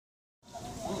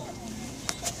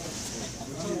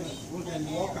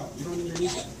and walk out. You don't even need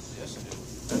that. Yes, I do.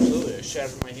 Absolutely. I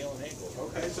shattered my heel and ankle.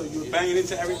 Okay, so you were banging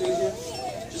into everything here?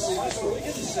 Just leave this way.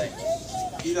 Get this thing.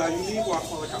 Either you leave or I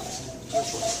call the cops.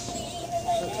 Which one?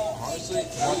 Honestly,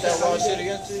 you want that lawsuit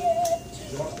against you?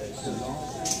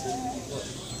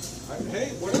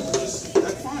 Hey, whatever. Just,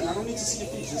 that's fine. I don't need to see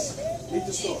your feet. Just leave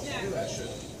the store. Look at that shit.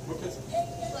 What pizza?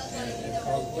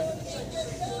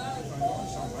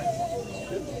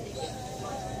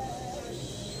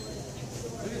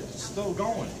 It's still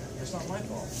going. It's not my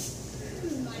fault.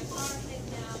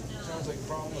 Sounds like a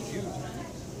problem with you.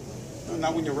 No,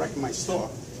 not when you're wrecking my store.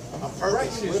 On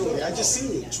purpose, literally. I just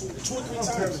seen you two or three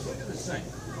times. Look at this thing.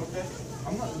 Okay.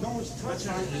 I'm not. No one's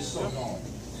touching it. It's still going.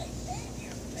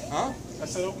 Huh? I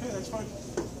said, okay, that's fine.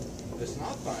 It's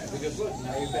not fine because look,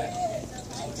 now you're back.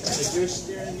 If you're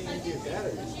staring me into your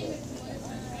batteries,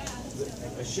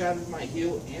 I shattered my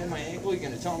heel and my ankle. You're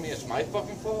gonna tell me it's my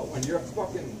fucking fault when your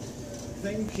fucking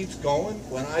thing keeps going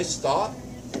when I stop?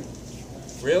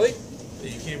 Really?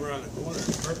 You came around the corner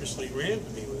and purposely ran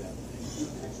to me with that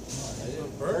thing.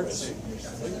 On purpose.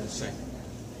 Look at this thing.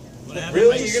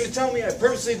 Really? You're gonna tell me I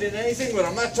purposely did anything, but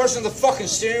I'm not touching the fucking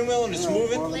steering wheel and it's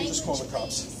moving? Well, let me just call the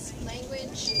cops.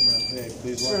 Language. Hey,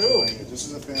 please For watch who? your language. This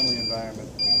is a family environment.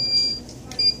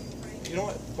 You know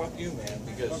what? Fuck you, man.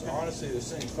 Because honestly,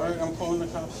 this thing. All right, I'm calling the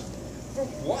cops. For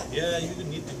what? Yeah, you didn't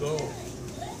need to go.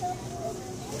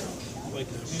 Like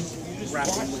You just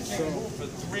Wrapping watched the my thing move for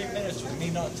 3 minutes with me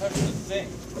not touching the thing.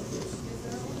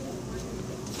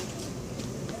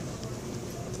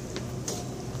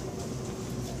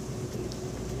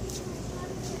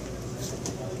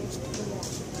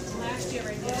 Last year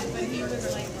I did, but he was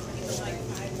like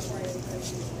 5 before I did.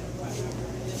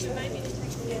 You might need to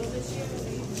take the bill this year.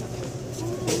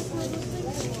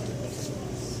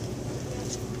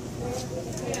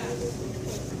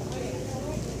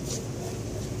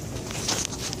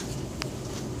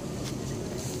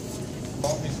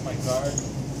 Bought me my card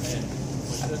and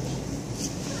what's this?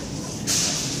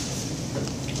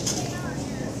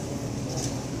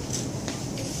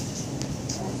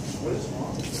 What is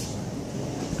wrong with this?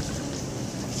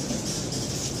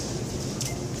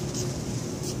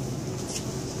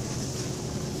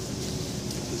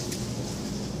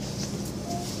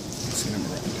 I've seen him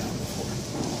run down before.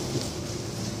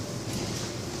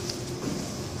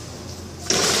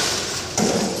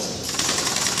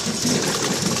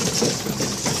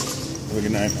 Have a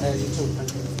good night. Hey, you too.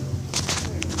 Thank you.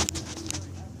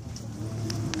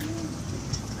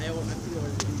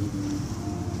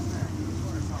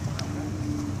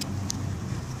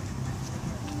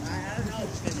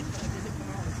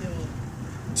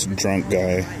 Some drunk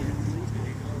guy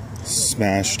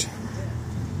smashed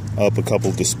up a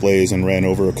couple displays and ran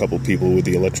over a couple people with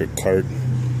the electric cart.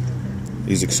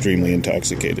 He's extremely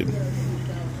intoxicated.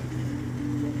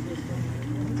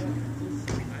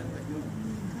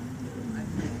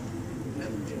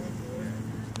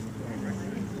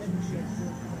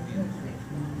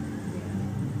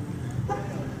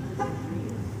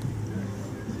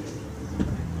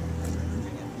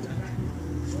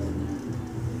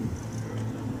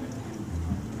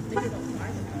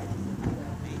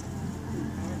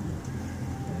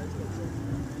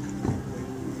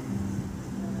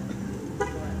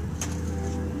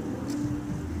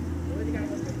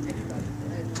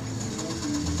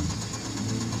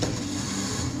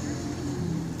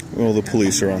 Well, the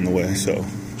police are on the way, so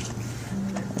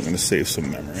I'm going to save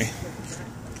some memory.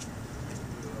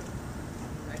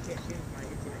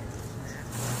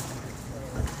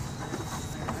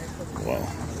 Wow.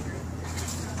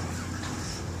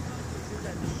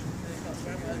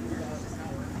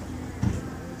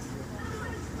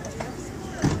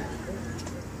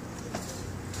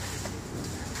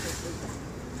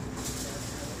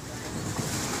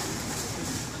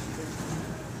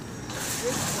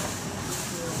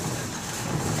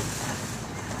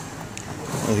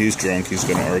 Well, he's drunk. He's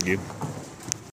going to argue.